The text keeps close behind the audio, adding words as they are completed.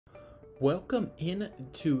Welcome in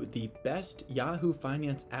to the best Yahoo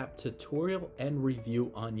Finance app tutorial and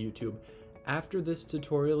review on YouTube. After this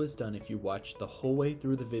tutorial is done, if you watch the whole way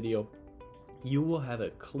through the video, you will have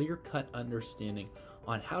a clear-cut understanding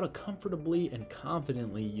on how to comfortably and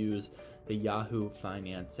confidently use the Yahoo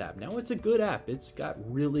Finance app. Now, it's a good app. It's got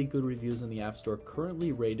really good reviews in the App Store,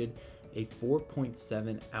 currently rated a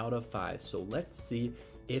 4.7 out of 5. So let's see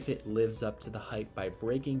if it lives up to the hype by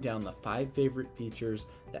breaking down the 5 favorite features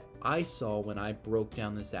that I saw when I broke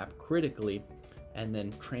down this app critically, and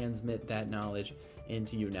then transmit that knowledge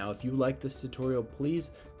into you. Now, if you like this tutorial,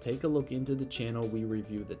 please take a look into the channel. We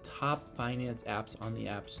review the top finance apps on the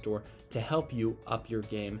App Store to help you up your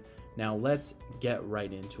game. Now, let's get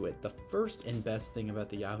right into it. The first and best thing about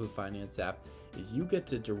the Yahoo Finance app is you get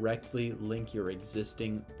to directly link your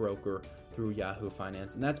existing broker through Yahoo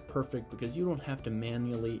Finance, and that's perfect because you don't have to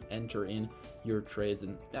manually enter in your trades,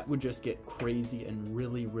 and that would just get crazy and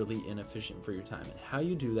really inefficient for your time. And how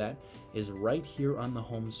you do that is right here on the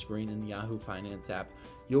home screen in the Yahoo Finance app.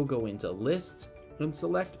 You'll go into lists and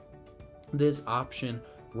select this option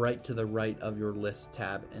right to the right of your list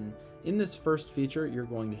tab, and in this first feature you're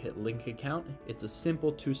going to hit link account. It's a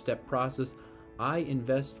simple 2-step process. I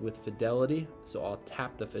invest with Fidelity, so I'll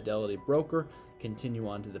tap the Fidelity broker, continue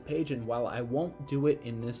on to the page, and while I won't do it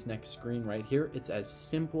in this next screen right here, it's as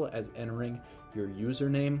simple as entering your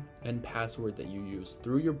username and password that you use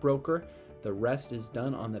through your broker. The rest is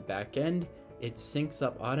done on the back end. It syncs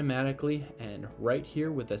up automatically, and right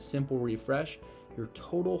here with a simple refresh, your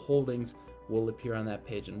total holdings will appear on that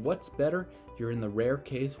page. And what's better, if you're in the rare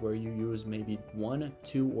case where you use maybe 1,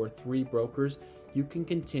 2, or 3 brokers, you can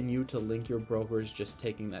continue to link your brokers just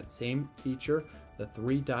taking that same feature, the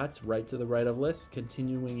 3 dots right to the right of lists,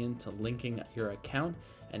 continuing into linking your account,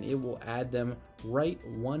 and it will add them right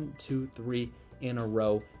 1, 2, 3 in a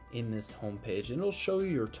row in this homepage. And it'll show you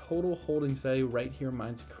your total holdings value right here.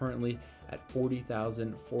 Mine's currently at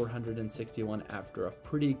 40,461 after a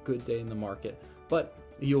pretty good day in the market, but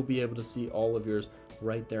you'll be able to see all of yours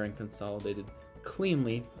right there and consolidated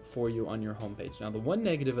cleanly for you on your homepage. Now, the one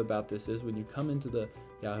negative about this is when you come into the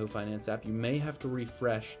Yahoo Finance app, you may have to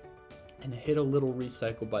refresh and hit a little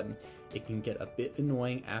recycle button. It can get a bit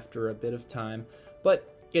annoying after a bit of time,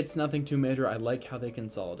 but it's nothing too major. I like how they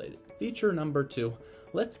consolidate it. Feature number 2,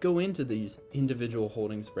 let's go into these individual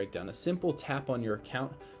holdings breakdown. A simple tap on your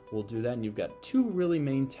account will do that, and you've got 2 really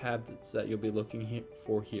main tabs that you'll be looking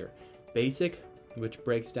for here. Basic, which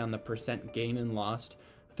breaks down the percent gain and lost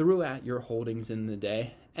throughout your holdings in the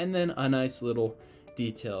day, and then a nice little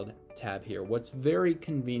detailed tab here. What's very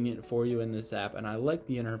convenient for you in this app, and I like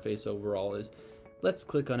the interface overall, is let's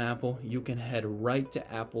click on Apple. You can head right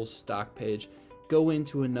to Apple's stock page, go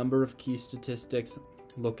into a number of key statistics,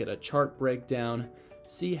 look at a chart breakdown,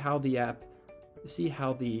 see how the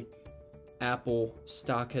Apple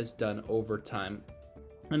stock has done over time,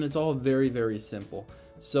 and it's all very simple.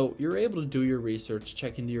 So you're able to do your research,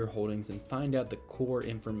 check into your holdings, and find out the core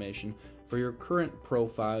information for your current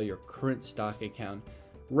profile, your current stock account,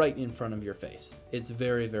 right in front of your face. It's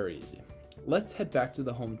very easy. Let's head back to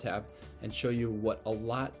the home tab and show you what a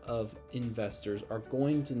lot of investors are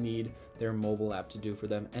going to need their mobile app to do for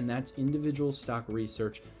them, and that's individual stock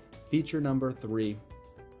research, feature number 3,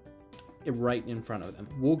 right in front of them.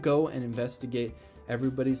 We'll go and investigate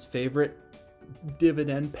everybody's favorite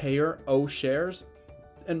dividend payer, O shares.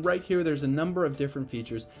 And right here, there's a number of different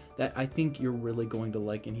features that I think you're really going to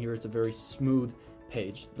like in here. It's a very smooth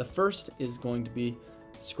page. The first is going to be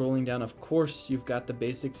scrolling down. Of course, you've got the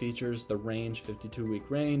basic features, the range,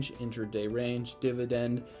 52-week range, intraday range,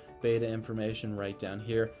 dividend, beta information right down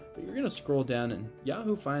here. But you're going to scroll down, and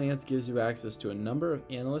Yahoo Finance gives you access to a number of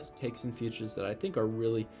analyst takes and features that I think are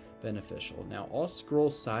really beneficial. Now, I'll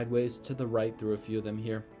scroll sideways to the right through a few of them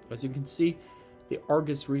here. As you can see, the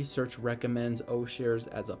Argus Research recommends O shares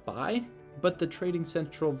as a buy, but the Trading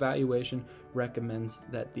Central valuation recommends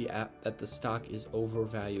that the stock is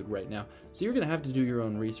overvalued right now. So you're going to have to do your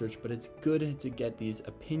own research, but it's good to get these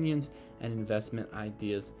opinions and investment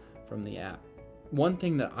ideas from the app. One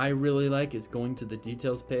thing that I really like is going to the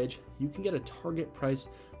details page. You can get a target price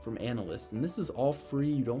from analysts, and this is all free.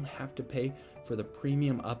 You don't have to pay for the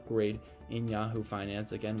premium upgrade in Yahoo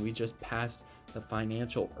Finance. Again, we just passed the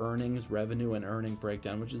financial earnings, revenue, and earning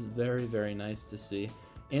breakdown, which is very nice to see.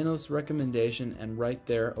 Analyst recommendation, and right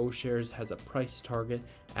there, O shares has a price target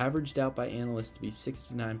averaged out by analysts to be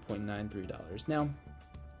 $69.93. Now,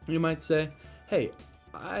 you might say, hey,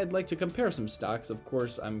 I'd like to compare some stocks. Of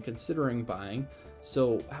course, I'm considering buying.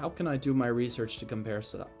 So how can I do my research to compare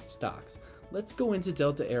stocks? Let's go into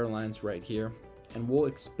Delta Airlines right here, and we'll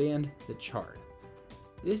expand the chart.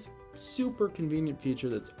 This super convenient feature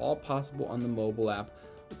that's all possible on the mobile app.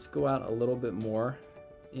 Let's go out a little bit more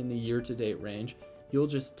in the year-to-date range. You'll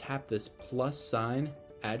just tap this plus sign,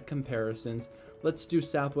 add comparisons. Let's do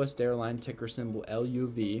Southwest Airline, ticker symbol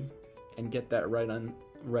LUV, and get that right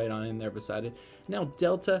on in there beside it. Now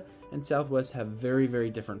Delta and Southwest have very, very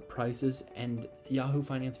different prices, and Yahoo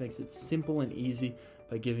Finance makes it simple and easy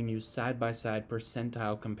by giving you side-by-side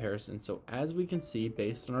percentile comparisons. So as we can see,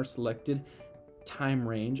 based on our selected time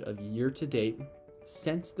range of year-to-date,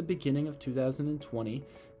 since the beginning of 2020,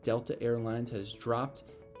 Delta Airlines has dropped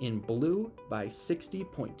in blue by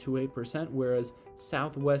 60.28%, whereas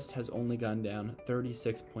Southwest has only gone down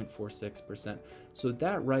 36.46%. So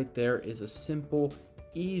that right there is a simple,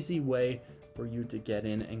 easy way for you to get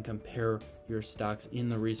in and compare your stocks in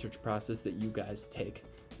the research process that you guys take.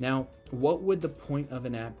 Now, what would the point of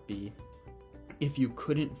an app be if you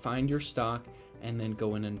couldn't find your stock and then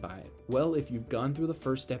go in and buy it? Well, if you've gone through the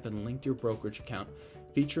first step and linked your brokerage account,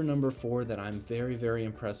 feature number 4 that I'm very, very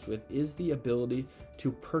impressed with is the ability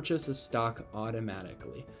to purchase a stock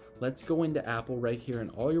automatically. Let's go into Apple right here, and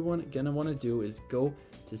all you're gonna wanna do is go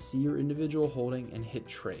to see your individual holding and hit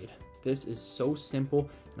trade. This is so simple,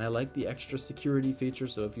 and I like the extra security feature,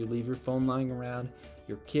 so if you leave your phone lying around,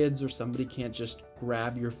 your kids or somebody can't just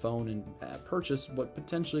grab your phone and purchase what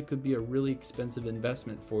potentially could be a really expensive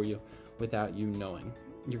investment for you without you knowing.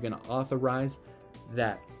 You're gonna authorize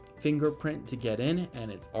that fingerprint to get in,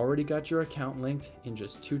 and it's already got your account linked in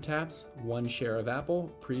just 2 taps, 1 share of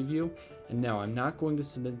Apple, preview. And now I'm not going to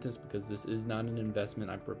submit this because this is not an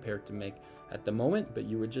investment I'm prepared to make at the moment, but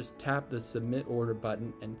you would just tap the submit order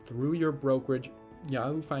button, and through your brokerage,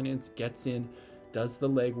 Yahoo Finance gets in, does the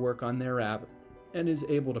legwork on their app, and is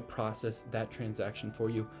able to process that transaction for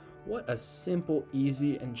you. What a simple,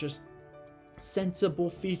 easy, and just sensible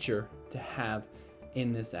feature to have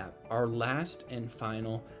in this app. Our last and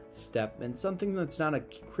final step, and something that's not a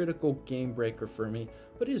critical game breaker for me,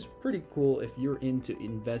 but is pretty cool if you're into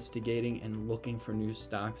investigating and looking for new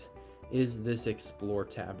stocks, is this Explore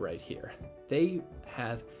tab right here. They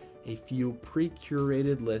have a few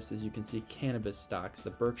pre-curated lists, as you can see, cannabis stocks,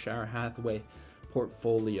 the Berkshire Hathaway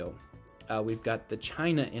portfolio. We've got the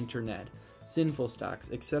China internet, sinful stocks,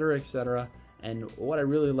 etc., etc. And what I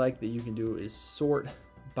really like that you can do is sort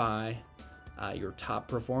by your top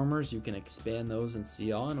performers. You can expand those and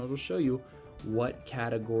see all, and it'll show you what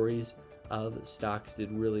categories of stocks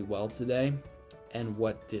did really well today and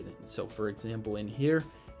what didn't. So for example, in here,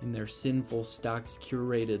 in their sinful stocks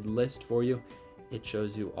curated list for you, it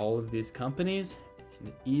shows you all of these companies,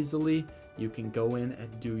 and easily you can go in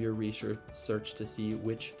and do your research search to see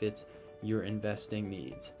which fits your investing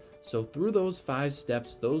needs. So through those 5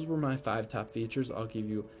 steps, those were my 5 top features. I'll give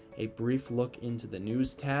you a brief look into the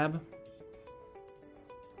news tab,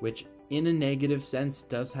 which in a negative sense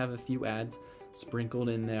does have a few ads sprinkled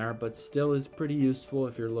in there, but still is pretty useful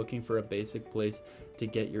if you're looking for a basic place to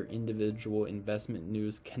get your individual investment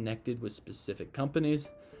news connected with specific companies.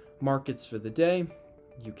 Markets for the day,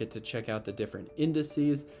 you get to check out the different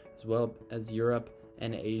indices as well as Europe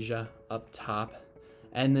and Asia up top.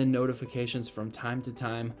 And then notifications from time to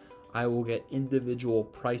time. I will get individual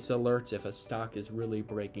price alerts if a stock is really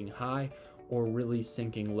breaking high or really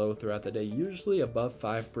sinking low throughout the day. Usually above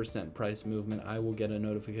 5% price movement, I will get a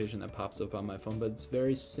notification that pops up on my phone, but it's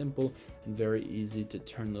very simple and very easy to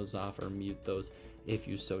turn those off or mute those if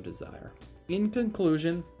you so desire. In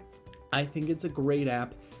conclusion, I think it's a great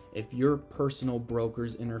app if your personal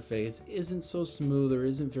broker's interface isn't so smooth or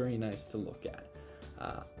isn't very nice to look at.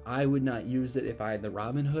 I would not use it if I had the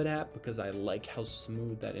Robinhood app because I like how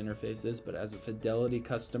smooth that interface is, but as a Fidelity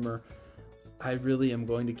customer, I really am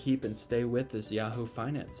going to keep and stay with this Yahoo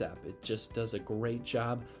Finance app. It just does a great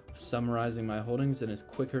job of summarizing my holdings and is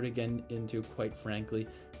quicker to get into, quite frankly,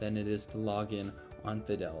 than it is to log in on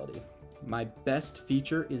Fidelity. My best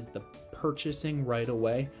feature is the purchasing right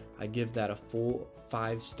away. I give that a full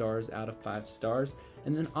 5 stars out of 5 stars,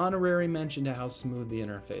 and an honorary mention to how smooth the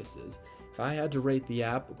interface is. If I had to rate the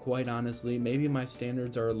app, quite honestly, maybe my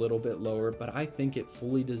standards are a little bit lower, but I think it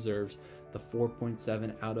fully deserves the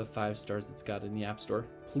 4.7 out of 5 stars it's got in the App Store.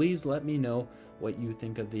 Please let me know what you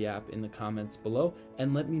think of the app in the comments below,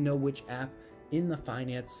 and let me know which app in the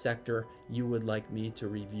finance sector you would like me to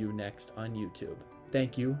review next on YouTube.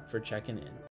 Thank you for checking in.